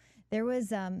control. There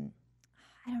was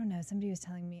I don't know, somebody was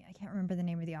telling me, I can't remember the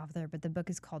name of the author, but the book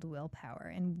is called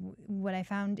Willpower. And what I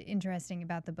found interesting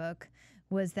about the book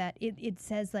was that it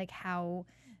says like how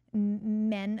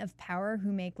men of power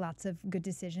who make lots of good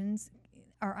decisions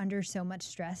are under so much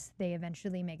stress they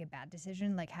eventually make a bad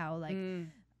decision. Like how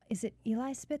is it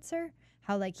Eli Spitzer?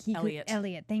 How like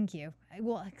Elliot, thank you.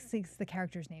 Well, it's the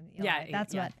character's name. Eli. Yeah,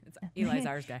 that's what. It's Eli's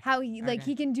ours guy. How he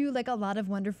he can do like a lot of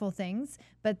wonderful things,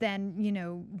 but then, you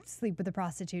know, sleep with a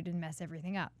prostitute and mess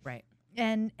everything up. Right.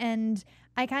 And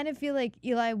I kind of feel like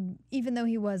Eli, even though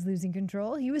he was losing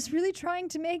control, he was really trying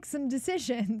to make some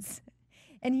decisions.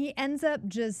 And he ends up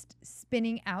just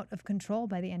spinning out of control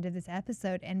by the end of this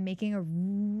episode and making a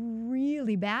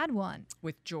really bad one.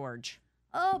 With George.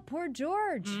 Oh, poor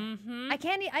George.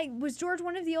 Was George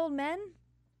one of the old men?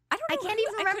 I don't know. I can't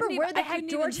even remember where the heck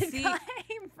George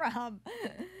came from.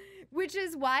 Which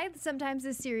is why sometimes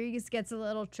this series gets a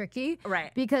little tricky.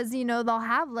 Right. Because, you know, they'll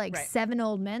have like 7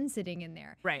 old men sitting in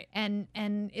there. Right. And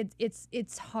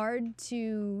it's hard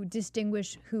to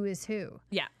distinguish who is who.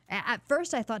 Yeah. At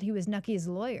first I thought he was Nucky's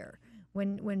lawyer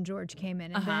when George came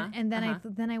in. And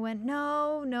then I went,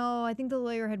 no, I think the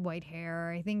lawyer had white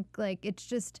hair. I think like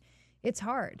it's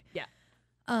hard. Yeah.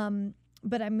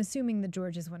 But I'm assuming that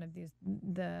George is one of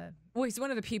Well, he's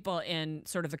one of the people in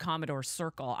sort of the Commodore's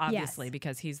circle, obviously,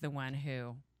 because he's the one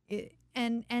who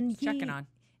and he checking on.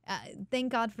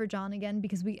 Thank God for John again,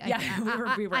 because we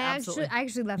were absolutely. I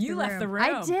actually left You the room. left the room.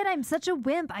 I did. I'm such a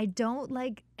wimp. I don't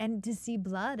like to see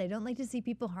blood. I don't like to see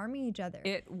people harming each other.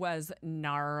 It was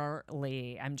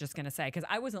gnarly, I'm just going to say, because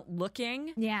I wasn't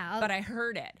looking, but I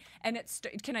heard it. And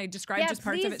can I describe just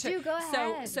parts of it? Please do. Go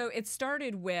ahead. So it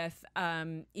started with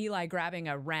Eli grabbing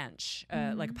a wrench,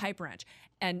 like a pipe wrench,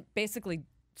 and basically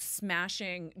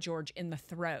smashing George in the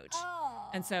throat. Oh.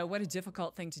 And so what a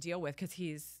difficult thing to deal with,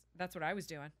 because that's what I was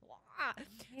doing.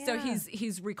 Yeah. So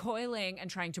he's recoiling and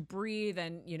trying to breathe,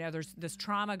 and you know there's this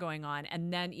trauma going on,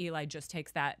 and then Eli just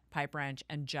takes that pipe wrench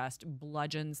and just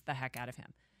bludgeons the heck out of him.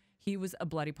 He was a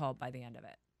bloody pulp by the end of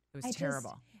it. It was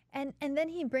terrible. And then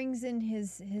he brings in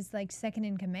his like second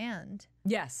in command.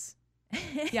 Yes.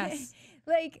 Yes.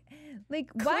 like Clean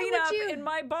why would up you in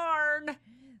my barn?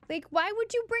 Like, why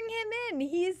would you bring him in?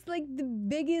 He's like the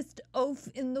biggest oaf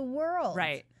in the world.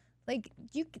 Right. Like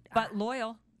you but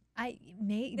loyal.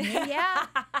 Yeah.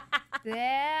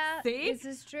 Yeah. See? This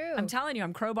is true. I'm telling you,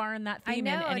 I'm crowbarring that theme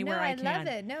in anywhere I can. I love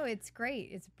it. No, it's great.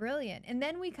 It's brilliant. And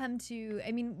then we come to,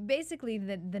 I mean, basically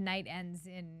the night ends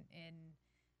in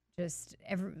just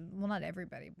not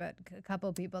everybody, but a couple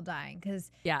of people dying,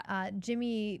 because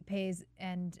Jimmy pays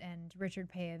and Richard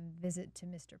pay a visit to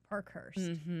Mr.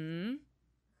 Parkhurst,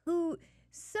 who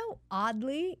so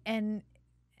oddly and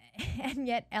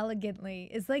yet elegantly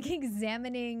is like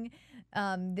examining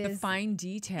the fine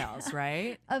details,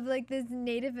 right? Of like this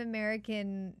Native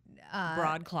American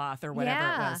broadcloth or whatever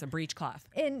it was, a breechcloth.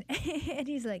 And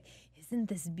he's like, "Isn't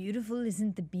this beautiful?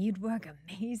 Isn't the beadwork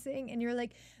amazing?" And you're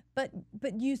like, But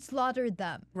you slaughtered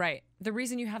them. Right. The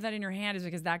reason you have that in your hand is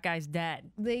because that guy's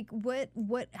dead. Like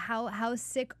how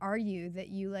sick are you that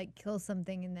you like kill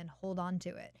something and then hold on to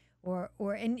it?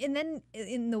 And then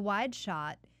in the wide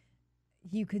shot,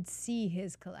 you could see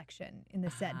his collection in the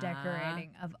set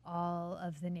decorating of all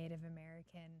of the Native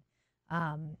American,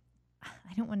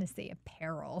 I don't want to say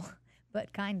apparel,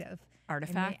 but kind of.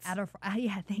 Artifacts?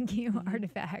 Yeah, thank you. Mm-hmm.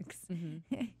 Artifacts.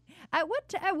 Mm-hmm. At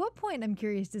what point, I'm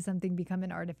curious, does something become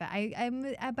an artifact?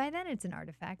 By then it's an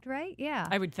artifact, right? Yeah.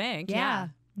 I would think, yeah.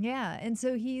 Yeah, and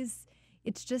so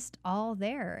it's just all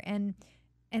there. And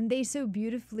they so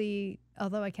beautifully,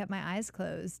 although I kept my eyes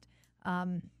closed,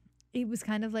 it was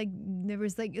kind of like it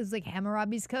was like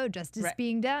Hammurabi's code, justice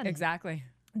being done. Exactly.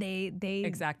 They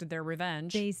exacted their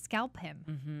revenge. They scalp him.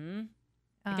 Mm-hmm.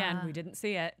 Again, we didn't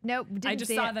see it. Nope, I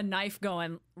just saw the knife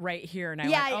going right here, and I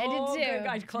went, I did too. Good.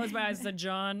 I closed my eyes and said,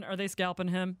 "John, are they scalping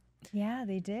him?" Yeah,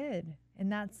 they did,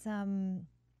 and that's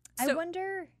I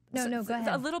wonder. No, go ahead.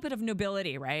 A little bit of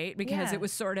nobility, right? Because it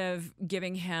was sort of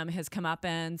giving him his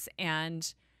comeuppance.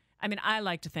 And I mean, I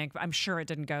like to think, I'm sure it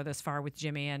didn't go this far with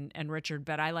Jimmy and Richard,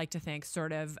 but I like to think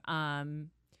sort of,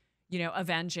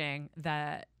 avenging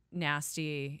the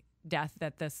nasty death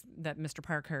that Mr.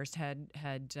 Parkhurst had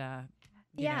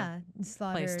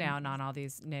slaughtered, placed down on all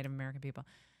these Native American people.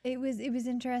 It was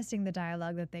interesting, the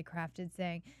dialogue that they crafted,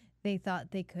 saying they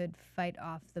thought they could fight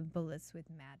off the bullets with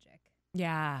magic.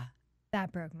 Yeah.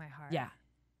 That broke my heart. Yeah.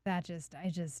 I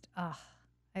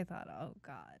thought, oh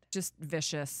God. Just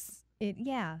vicious.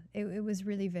 It was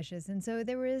really vicious. And so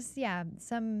there was,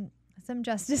 some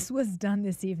justice was done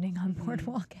this evening on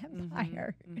Boardwalk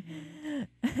Empire.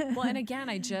 Mm-hmm. Well, and again,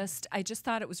 I just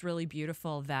thought it was really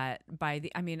beautiful that I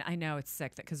know it's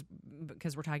sick that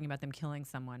because we're talking about them killing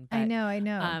someone. But, I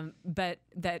know. But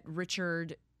that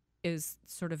Richard is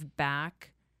sort of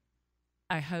back,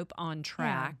 I hope, on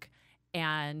track. Yeah.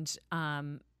 And,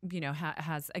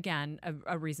 has, again,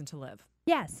 a reason to live.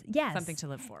 Yes. Something to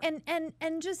live for.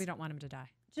 And just... We don't want him to die.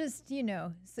 Just,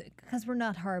 because we're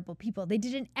not horrible people. They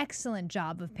did an excellent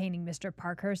job of painting Mr.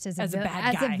 Parkhurst as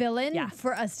a villain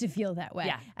for us to feel that way.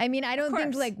 Yeah. I mean, I don't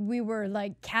think, we were,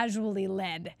 casually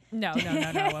led. No,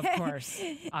 of course,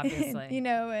 obviously.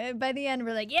 By the end,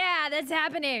 we're like, yeah, that's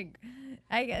happening.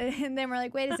 And then we're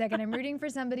like, wait a second, I'm rooting for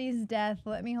somebody's death.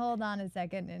 Let me hold on a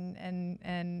second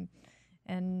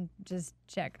and just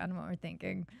check on what we're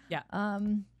thinking. Yeah.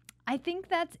 I think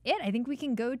that's it. I think we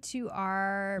can go to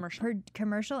our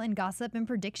commercial and gossip and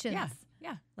predictions.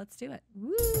 Yeah, let's do it.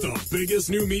 Woo. The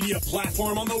biggest new media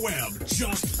platform on the web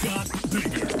just got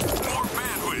bigger. More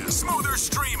bandwidth, smoother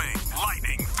streaming,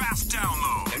 lightning fast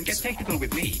download. Don't get technical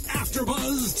with me.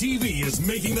 AfterBuzz TV is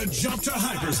making the jump to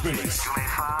hyperspace.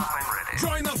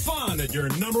 Join the fun at your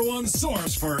 #1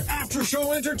 source for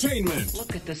after-show entertainment.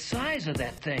 Look at the size of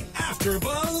that thing.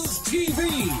 AfterBuzz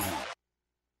TV.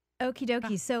 Okie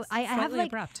dokie. So I have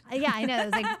abrupt. Yeah, I know.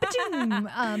 It was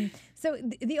ba-choom. So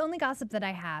the only gossip that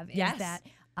I have is that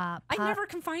I never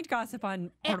can find gossip on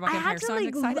Boardwalk I Empire, had to so I'm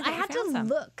excited. I had to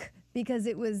look because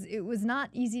it was not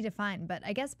easy to find. But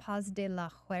I guess Paz de la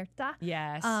Huerta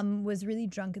was really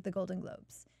drunk at the Golden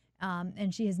Globes.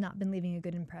 And she has not been leaving a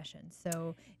good impression.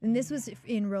 So, and this was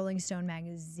in Rolling Stone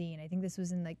magazine. I think this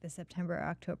was in the September or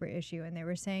October issue, and they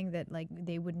were saying that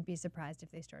they wouldn't be surprised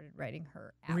if they started writing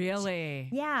her out. Really?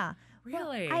 Yeah.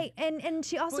 Really? Well, and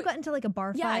she also got into a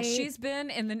bar fight. Yeah, she's been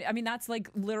in the. I mean, that's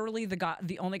literally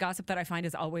the only gossip that I find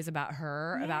is always about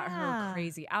her, about her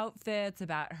crazy outfits,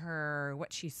 about her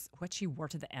what she wore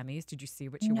to the Emmys. Did you see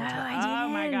what she wore to? I didn't. Oh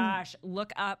my gosh!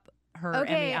 Look up her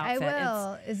Emmy outfit. I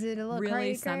will. Is it a little really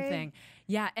cray? Something?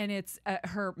 Yeah, and it's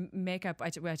her makeup.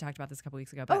 I talked about this a couple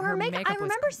weeks ago. But her makeup. I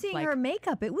remember seeing her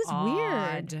makeup. It was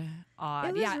weird. Odd.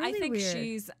 It was really I think weird.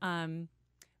 she's.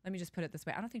 Let me just put it this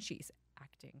way. I don't think she's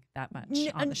acting that much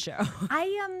on the show.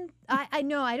 I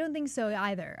know. I don't think so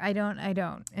either. I don't.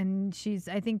 And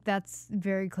I think that's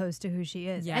very close to who she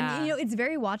is. Yeah. And it's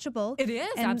very watchable. It is,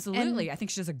 absolutely. I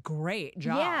think she does a great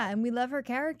job. Yeah, and we love her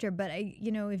character, but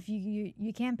if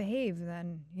you can't behave,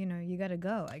 then you got to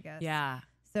go, I guess. Yeah.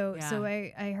 So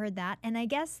I heard that, and I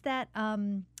guess that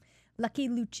Lucky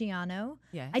Luciano.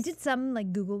 Yes. I did some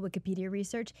Google Wikipedia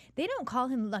research. They don't call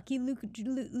him Lucky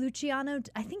Luciano.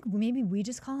 I think maybe we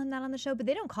just call him that on the show, but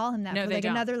they don't call him that for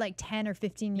another 10 or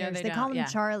 15 years. No, they call him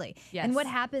Charlie. Yes. And what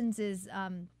happens is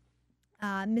Mr.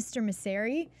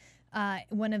 Masseri,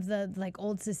 one of the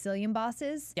old Sicilian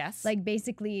bosses. Yes.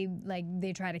 Basically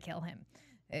they try to kill him.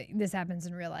 This happens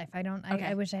in real life.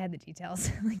 I wish I had the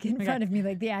details in front of me,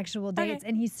 the actual dates.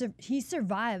 And he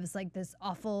survives this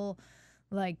awful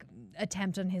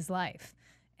attempt on his life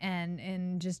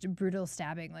and just a brutal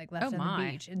stabbing left on the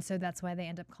beach. And so that's why they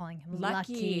end up calling him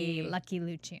Lucky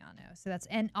Luciano. So that's,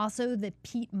 and also the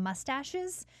Pete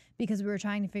mustaches, because we were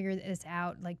trying to figure this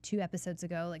out 2 episodes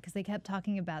ago, because they kept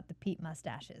talking about the Pete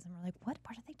mustaches, and we're like, what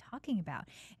are they talking about?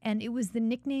 And it was the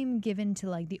nickname given to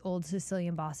the old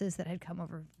Sicilian bosses that had come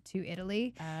over to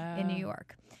Italy in New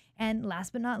York. And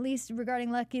last but not least,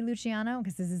 regarding Lucky Luciano,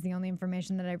 because this is the only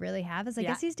information that I really have, is I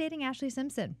guess he's dating Ashley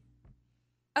Simpson.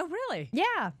 Oh, really?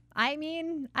 Yeah. I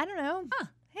mean, I don't know. Huh.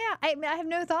 Yeah, I have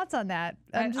no thoughts on that.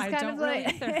 I'm just kind of really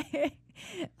either.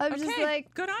 I'm just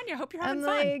good on you. Hope you're having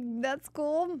fun. That's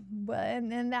cool.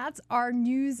 And that's our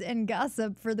news and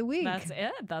gossip for the week. That's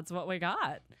it. That's what we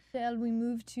got. Shall we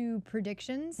move to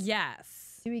predictions?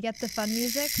 Yes. Do we get the fun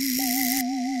music?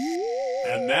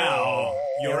 And now,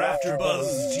 your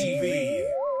AfterBuzz TV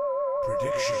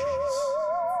predictions.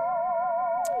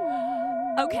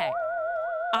 Okay.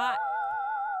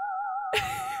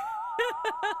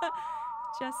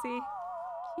 Jesse,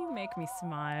 you make me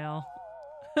smile.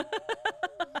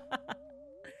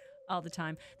 All the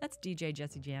time. That's DJ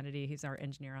Jesse Janity. He's our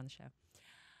engineer on the show.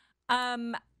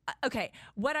 Okay,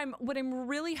 what I'm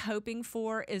really hoping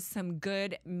for is some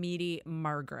good meaty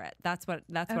Margaret. That's what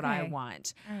I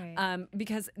want. All right.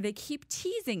 Because they keep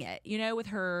teasing it, with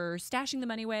her stashing the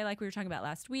money away like we were talking about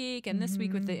last week, and this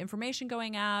week with the information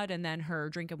going out, and then her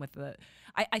drinking with the.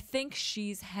 I think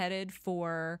she's headed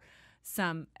for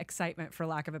some excitement, for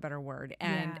lack of a better word,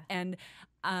 and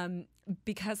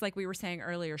because like we were saying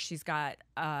earlier, she's got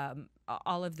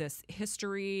all of this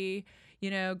history,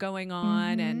 going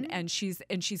on, and she's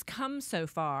come so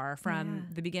far from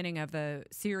the beginning of the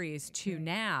series to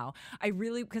now. I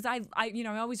really, because I'm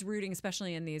always rooting,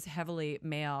 especially in these heavily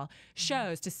male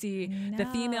shows, to see the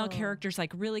female characters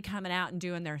like really coming out and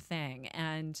doing their thing,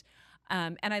 and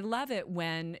I love it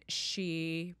when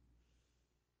she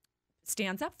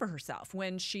stands up for herself,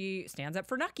 when she stands up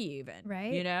for Nucky, even,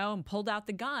 right? And pulled out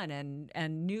the gun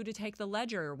and knew to take the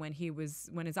ledger when his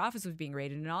office was being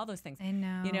raided and all those things. I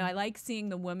know. I like seeing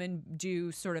the woman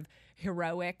do sort of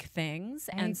heroic things,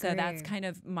 So that's kind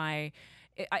of my.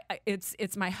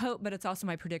 It's my hope, but it's also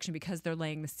my prediction, because they're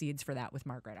laying the seeds for that with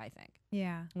Margaret, I think.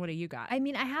 Yeah. What do you got? I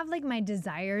mean, I have like my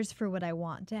desires for what I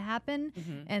want to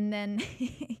happen, and then,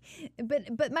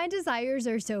 but my desires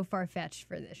are so far fetched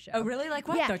for this show. Oh, really? Like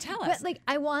what? Yeah, Though, tell us. But like,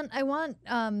 I want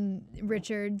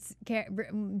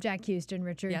Jack Houston,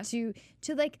 Richard, Yes. to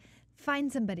like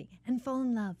find somebody and fall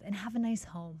in love and have a nice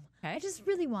home. Okay. I just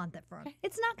really want that for him.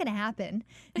 It's not going to happen.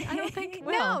 I don't think it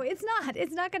will. No, it's not.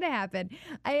 It's not going to happen.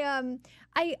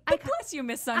 But bless you,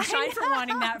 Miss Sunshine, for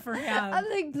wanting that for him. I'm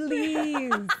like,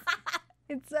 please.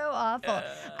 It's so awful.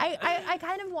 I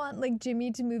kind of want like Jimmy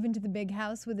to move into the big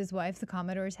house with his wife, the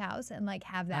Commodore's house, and like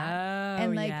have that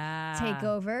and like take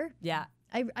over. Yeah.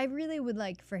 I really would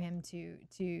like for him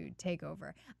to take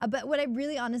over. But what I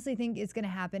really honestly think is going to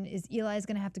happen is Eli's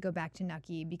going to have to go back to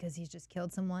Nucky, because he's just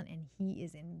killed someone and he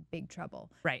is in big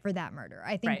trouble for that murder.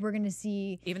 I think we're going to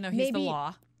see, even though he's the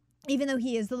law. Even though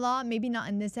he is the law, maybe not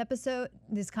in this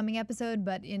coming episode,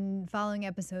 but in following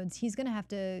episodes, he's going to have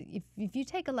to, if you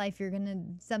take a life,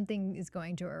 something is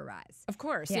going to arise. Of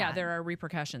course. Yeah, there are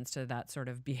repercussions to that sort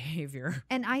of behavior.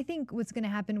 And I think what's going to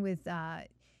happen with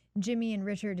Jimmy and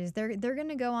Richard is they're going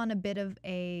to go on a bit of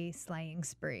a slaying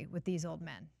spree with these old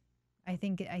men. I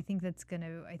think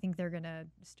they're going to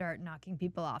start knocking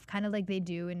people off, kind of like they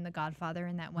do in The Godfather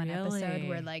in that one episode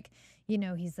where like,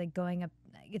 he's like going up.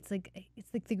 It's like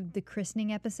the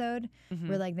christening episode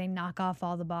where like they knock off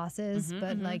all the bosses,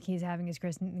 but like he's having his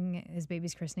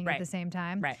baby's christening at the same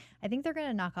time. Right. I think they're going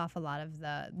to knock off a lot of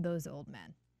those old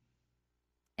men.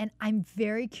 And I'm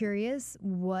very curious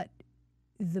what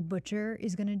the butcher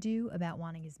is going to do about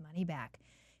wanting his money back,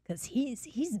 because he's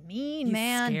mean,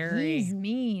 man. Scary. He's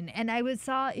mean. And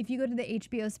if you go to the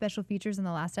HBO special features in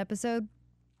the last episode,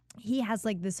 he has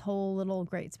like this whole little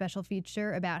great special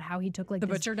feature about how he took like the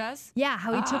butcher does? Yeah,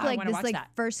 how he took like this like that.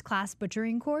 first class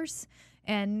butchering course,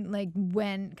 and like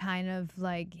went kind of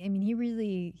like, I mean, he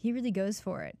really goes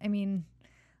for it. I mean,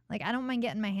 like, I don't mind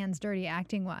getting my hands dirty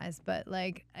acting wise, but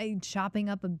like chopping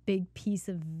up a big piece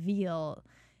of veal,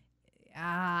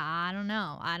 I don't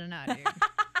know, dude.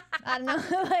 I don't know.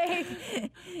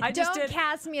 Like, don't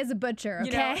cast me as a butcher,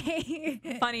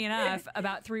 okay? Funny enough,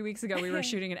 about 3 weeks ago, we were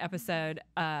shooting an episode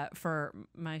for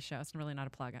my show. It's really not a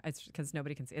plug. It's because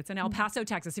nobody can see. It's in El Paso,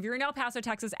 Texas. If you're in El Paso,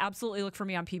 Texas, absolutely look for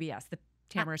me on PBS, The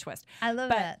Tamara Twist. I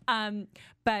love it.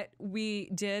 But we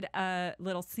did a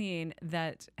little scene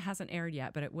that hasn't aired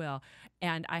yet, but it will.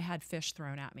 And I had fish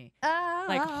thrown at me.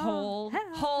 Like whole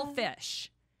fish.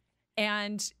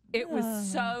 And it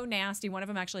was so nasty. One of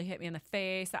them actually hit me in the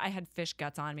face. I had fish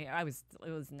guts on me. It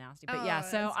was nasty. But yeah,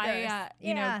 so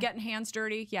you know, getting hands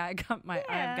dirty. Yeah, I got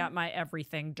my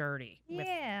everything dirty with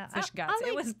fish guts.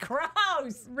 It was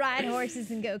gross. Ride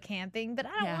horses and go camping, but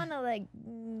I don't want to like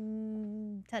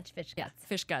touch fish guts. Yeah,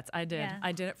 fish guts. I did. Yeah.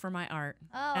 I did it for my art,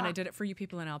 and I did it for you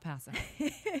people in El Paso.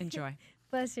 Enjoy.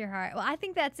 Bless your heart. Well, I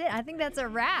think that's it. I think that's a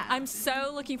wrap. I'm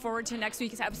so looking forward to next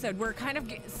week's episode. We're kind of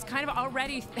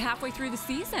already halfway through the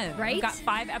season. Right? We've got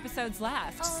 5 episodes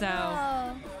left.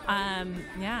 So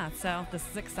this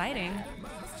is exciting.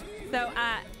 So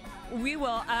we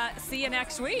will see you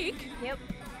next week. Yep.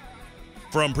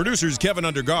 From producers Kevin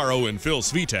Undergaro and Phil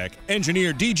Svitek,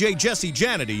 engineer DJ Jesse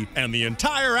Janity, and the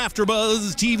entire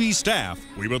AfterBuzz TV staff,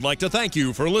 we would like to thank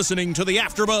you for listening to the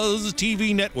AfterBuzz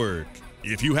TV network.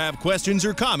 If you have questions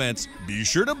or comments, be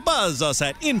sure to buzz us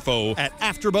at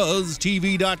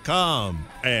info@AfterBuzzTV.com.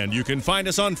 And you can find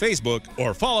us on Facebook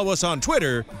or follow us on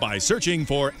Twitter by searching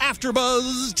for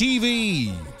AfterBuzz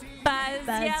TV.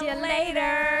 Buzz you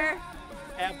later.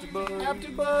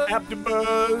 AfterBuzz.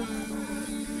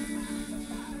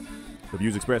 The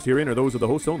views expressed herein are those of the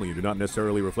hosts only and do not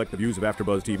necessarily reflect the views of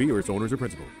AfterBuzz TV or its owners or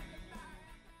principals.